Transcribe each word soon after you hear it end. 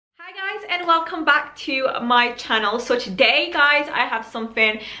and welcome back to my channel. So today guys, I have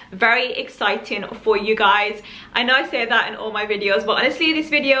something very exciting for you guys. I know I say that in all my videos, but honestly this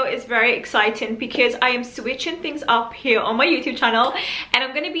video is very exciting because I am switching things up here on my YouTube channel, and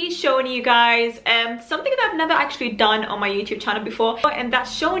I'm going to be showing you guys something that I've never actually done on my YouTube channel before, and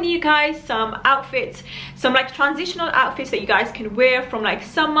that's showing you guys some outfits, some like transitional outfits that you guys can wear from like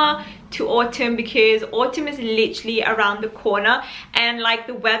summer to autumn, because autumn is literally around the corner and like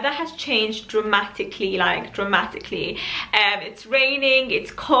the weather has changed dramatically, it's raining,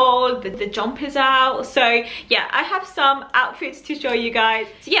 it's cold, the jumper's out. So yeah, I have some outfits to show you guys.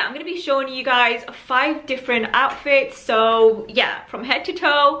 So yeah, I'm gonna be showing you guys 5 different outfits. So yeah, from head to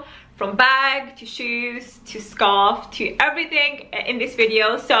toe, from bag to shoes to scarf to everything in this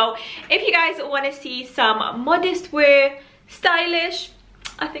video. So if you guys want to see some modest wear, stylish,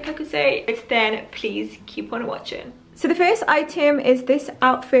 I think I could say, then please keep on watching. So the first item is this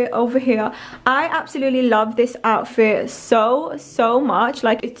outfit over here. I absolutely love this outfit so much.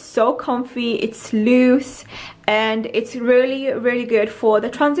 Like, it's so comfy, it's loose, and it's really good for the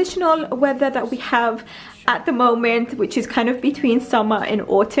transitional weather that we have at the moment, which is kind of between summer and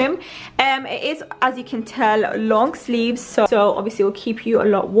autumn. It is, as you can tell, long sleeves, so obviously it will keep you a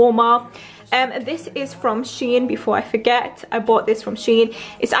lot warmer. This is from Shein. Before I forget, I bought this from Shein.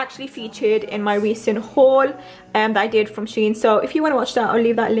 It's actually featured in my recent haul that I did from Shein, so if you want to watch that, I'll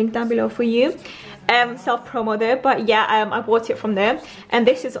leave that link down below for you. Self promo there, but yeah, I bought it from there. And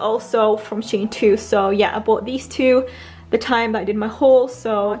this is also from Shein too, so yeah, I bought these two the time that I did my haul.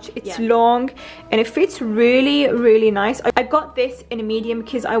 So it's long and it fits really nice. I got this in a medium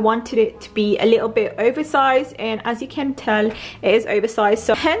because I wanted it to be a little bit oversized, and as you can tell, it is oversized,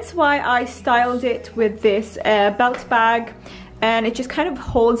 so hence why I styled it with this belt bag, and it just kind of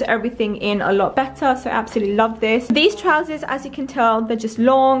holds everything in a lot better. So I absolutely love this. These trousers, as you can tell, they're just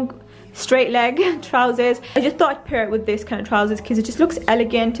long straight leg trousers. I just thought I'd pair it with this kind of trousers because it just looks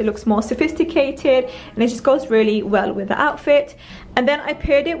elegant, it looks more sophisticated, and it just goes really well with the outfit. And then I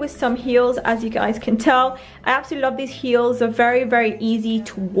paired it with some heels, as you guys can tell. I absolutely love these heels. They're very easy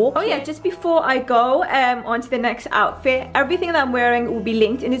to walk. Oh yeah, just before I go on to the next outfit, everything that I'm wearing will be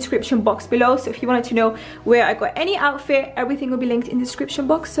linked in the description box below. So if you wanted to know where I got any outfit, everything will be linked in the description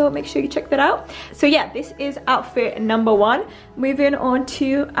box, so make sure you check that out. So yeah, this is outfit number 1. Moving on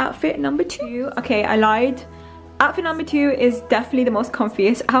to outfit number 2. Okay, I lied. Outfit number 2 is definitely the most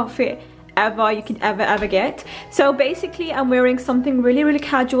comfiest outfit ever you could ever get. So basically I'm wearing something really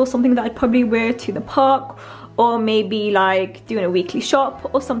casual, something that I'd probably wear to the park, or maybe like doing a weekly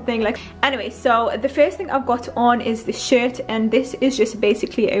shop or something like. Anyway, so the first thing I've got on is this shirt, and this is just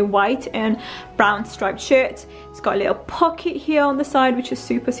basically a white and brown striped shirt. It's got a little pocket here on the side, which is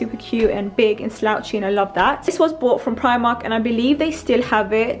super cute and big and slouchy, and I love that. This was bought from Primark, and I believe they still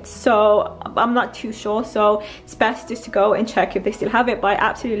have it, so I'm not too sure, so it's best just to go and check if they still have it. But I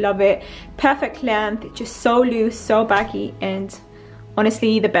absolutely love it. Perfect length, just so loose, so baggy, and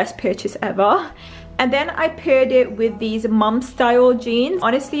honestly the best purchase ever. And then I paired it with these mum style jeans.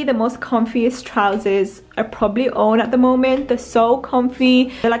 Honestly, the most comfiest trousers I probably own at the moment. They're so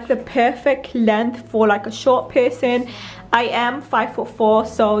comfy. They're like the perfect length for like a short person. I am 5'4",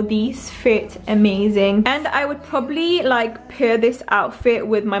 so these fit amazing. And I would probably like pair this outfit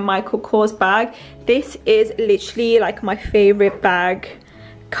with my Michael Kors bag. This is literally like my favorite bag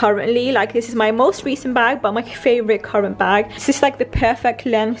currently. Like, this is my most recent bag, but my favorite current bag. It's just like the perfect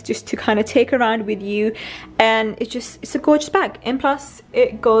length just to kind of take around with you, and it's a gorgeous bag. And plus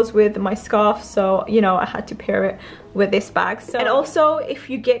it goes with my scarf, so you know I had to pair it with this bag. So, and also if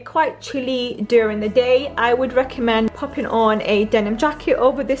you get quite chilly during the day, I would recommend popping on a denim jacket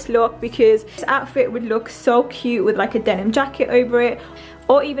over this look, because this outfit would look so cute with like a denim jacket over it,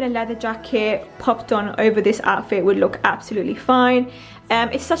 or even a leather jacket popped on over this outfit would look absolutely fine.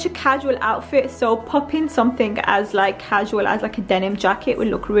 It's such a casual outfit, so popping something as like casual as like a denim jacket would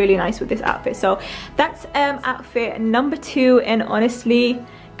look really nice with this outfit. So that's outfit number 2, and honestly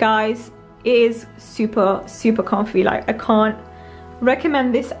guys, it is super comfy. Like, I can't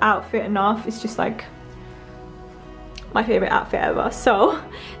recommend this outfit enough. It's just like my favorite outfit ever. So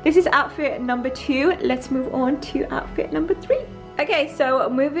this is outfit number 2. Let's move on to outfit number 3. Okay, so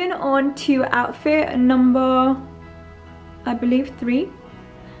moving on to outfit number, I believe, 3.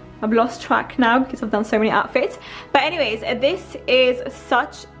 I've lost track now because I've done so many outfits. But anyways, this is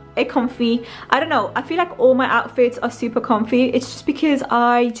such a comfy, I don't know, I feel like all my outfits are super comfy. It's just because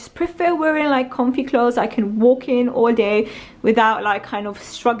I just prefer wearing like comfy clothes I can walk in all day without like kind of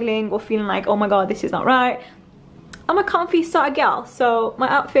struggling or feeling like, oh my god, this is not right. I'm a comfy sort of girl, so my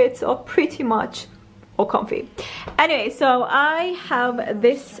outfits are pretty much or comfy. Anyway, so I have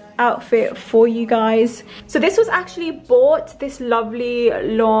this outfit for you guys. So this was actually bought, this lovely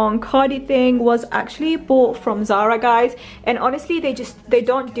long cardi thing was actually bought from Zara, guys, and honestly they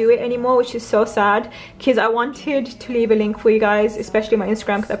don't do it anymore, which is so sad, because I wanted to leave a link for you guys, especially my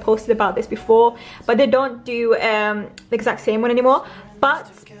Instagram, because I posted about this before, but they don't do the exact same one anymore.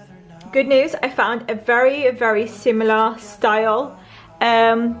 But good news, I found a very similar style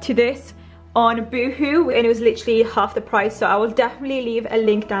to this on Boohoo, and it was literally half the price. So I will definitely leave a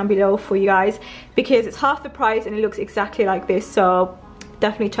link down below for you guys, because it's half the price and it looks exactly like this, so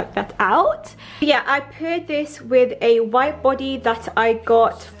definitely check that out. Yeah, I paired this with a white body that I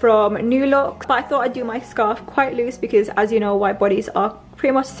got from New Look, but I thought I'd do my scarf quite loose, because as you know, white bodies are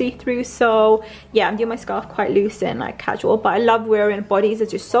pretty much see-through. So yeah, I'm doing my scarf quite loose and like casual, but I love wearing bodies,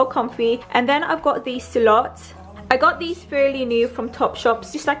 it's just so comfy. And then I've got these culottes. I got these fairly new from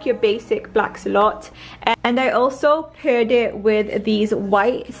Topshop, just like your basic black culotte. And I also paired it with these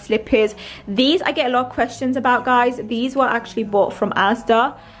white slippers. These I get a lot of questions about, guys. These were actually bought from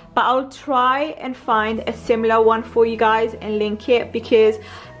Asda, but I'll try and find a similar one for you guys and link it, because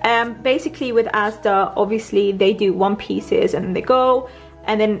basically with Asda, obviously they do one pieces and they go,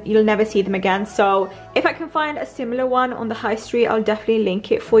 and then you'll never see them again. So if I can find a similar one on the high street, I'll definitely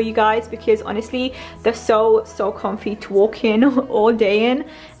link it for you guys, because honestly they're so comfy to walk in all day in,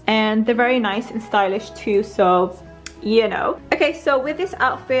 and they're very nice and stylish too, so you know. Okay, so with this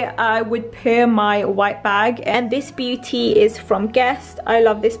outfit I would pair my white bag, and this beauty is from Guess. I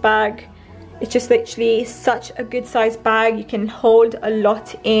love this bag. It's just literally such a good size bag. You can hold a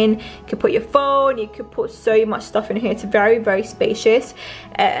lot in. You can put your phone, you can put so much stuff in here. It's very spacious,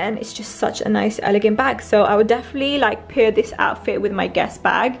 and it's just such a nice elegant bag. So I would definitely like pair this outfit with my Guess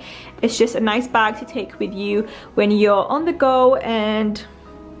bag. It's just a nice bag to take with you when you're on the go, and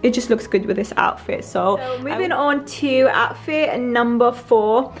it just looks good with this outfit. So moving on to outfit number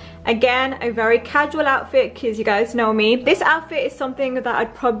 4. Again, a very casual outfit, because you guys know me. This outfit is something that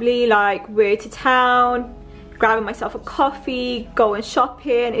I'd probably like wear to town, grabbing myself a coffee, going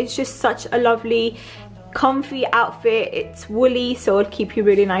shopping. It's just such a lovely comfy outfit. It's woolly, so it'll keep you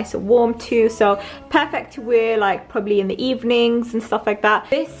really nice and warm too, so perfect to wear like probably in the evenings and stuff like that.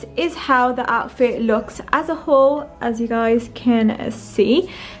 This is how the outfit looks as a whole, as you guys can see.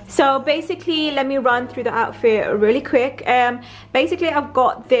 So basically, let me run through the outfit really quick. Basically I've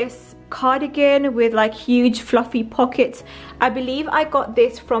got this cardigan with like huge fluffy pockets. I believe I got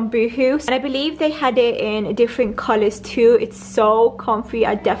this from Boohoo, and I believe they had it in different colors too. It's so comfy.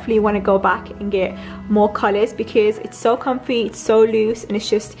 I definitely want to go back and get more colors, because it's so comfy, it's so loose, and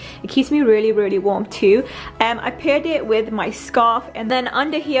it keeps me really warm too. I paired it with my scarf, and then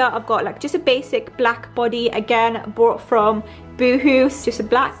under here I've got like just a basic black body, again bought from Boohoo. It's just a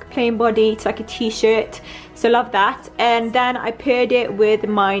black plain body. It's like a t-shirt, so love that. And then I paired it with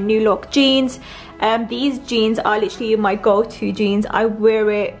my New Look jeans. These jeans are literally my go-to jeans. I wear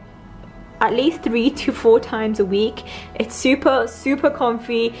it at least 3 to 4 times a week. It's super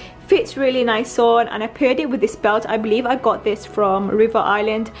comfy, fits really nice on, and I paired it with this belt. I believe I got this from River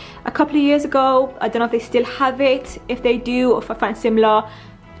Island a couple of years ago. I don't know if they still have it. If they do, or if I find similar,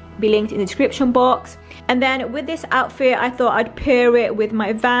 be linked in the description box. And then with this outfit, I thought I'd pair it with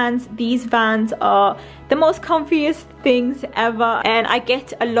my Vans. These Vans are the most comfiest things ever, and I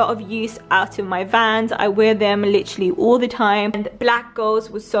get a lot of use out of my Vans. I wear them literally all the time, and black goes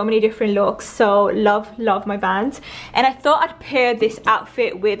with so many different looks, so love my Vans. And I thought I'd pair this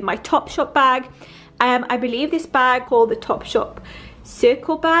outfit with my Topshop bag. I believe this bag called the Topshop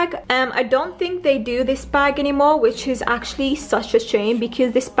circle bag. I don't think they do this bag anymore, which is actually such a shame,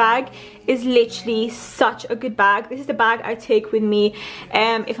 because this bag is literally such a good bag. This is the bag I take with me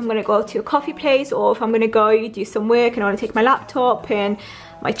if I'm gonna go to a coffee place, or if I'm gonna go do some work and I want to take my laptop and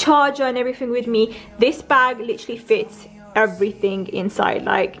my charger and everything with me. This bag literally fits everything inside.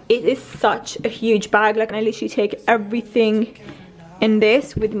 Like, it is such a huge bag. Like, I literally take everything in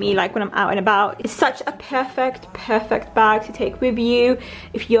this with me, like when I'm out and about. It's such a perfect bag to take with you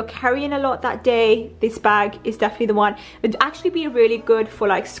if you're carrying a lot that day. This bag is definitely the one. It'd actually be really good for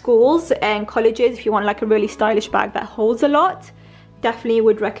like schools and colleges if you want like a really stylish bag that holds a lot. Definitely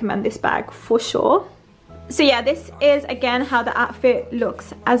would recommend this bag for sure. So yeah, this is again how the outfit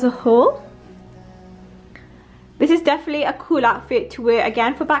looks as a whole. This is definitely a cool outfit to wear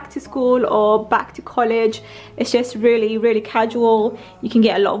again for back to school or back to college. It's just really casual. You can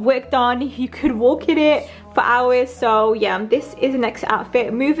get a lot of work done. You could walk in it for hours. So yeah, this is the next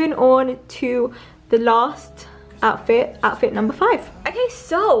outfit. Moving on to the last outfit number 5. Okay,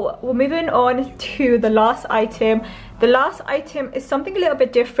 so we're moving on to the last item. The last item is something a little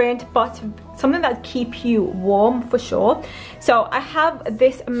bit different, but something that keeps you warm for sure. So I have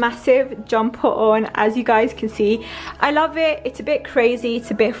this massive jumper on, as you guys can see. I love it. It's a bit crazy, it's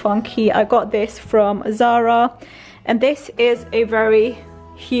a bit funky. I got this from Zara, and this is a very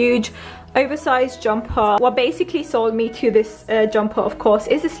huge oversized jumper. What basically sold me to this jumper, of course,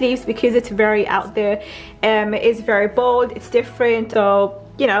 is the sleeves, because it's very out there. It is very bold, it's different, so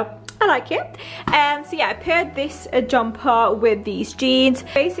you know, I like it. So yeah, I paired this jumper with these jeans,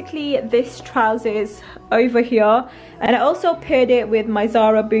 basically this trousers over here, and I also paired it with my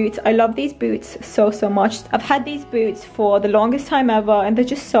Zara boots. I love these boots so much. I've had these boots for the longest time ever, and they're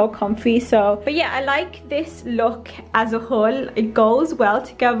just so comfy. So but yeah, I like this look as a whole. It goes well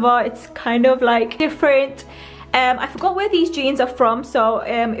together. It's kind of like different. I forgot where these jeans are from, so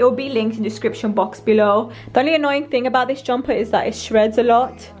it will be linked in the description box below. The only annoying thing about this jumper is that it shreds a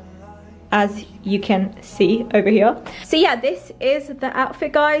lot, as you can see over here. So yeah, this is the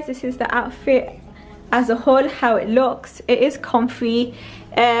outfit, guys. This is the outfit as a whole, how it looks. It is comfy,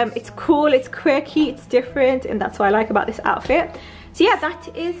 it's cool, it's quirky, it's different, and that's what I like about this outfit. So yeah,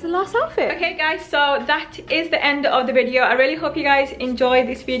 that is the last outfit. Okay guys, so that is the end of the video. I really hope you guys enjoyed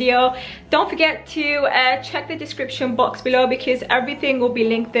this video. Don't forget to check the description box below, because everything will be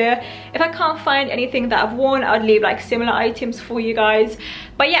linked there. If I can't find anything that I've worn, I'll leave like similar items for you guys.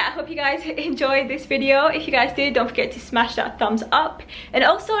 But yeah, I hope you guys enjoyed this video. If you guys did, don't forget to smash that thumbs up, and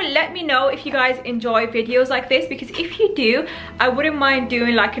also let me know if you guys enjoy videos like this, because if you do, I wouldn't mind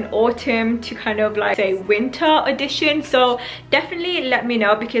doing like an autumn to kind of like say winter edition. So definitely let me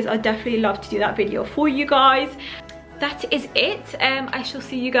know, because I'd definitely love to do that video for you guys. That is it. I shall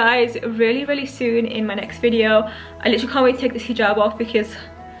see you guys really soon in my next video. I literally can't wait to take this hijab off, because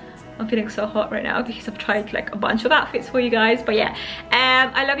I'm feeling so hot right now, because I've tried like a bunch of outfits for you guys. But yeah,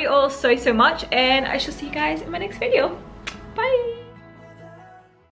 I love you all so much, and I shall see you guys in my next video. Bye.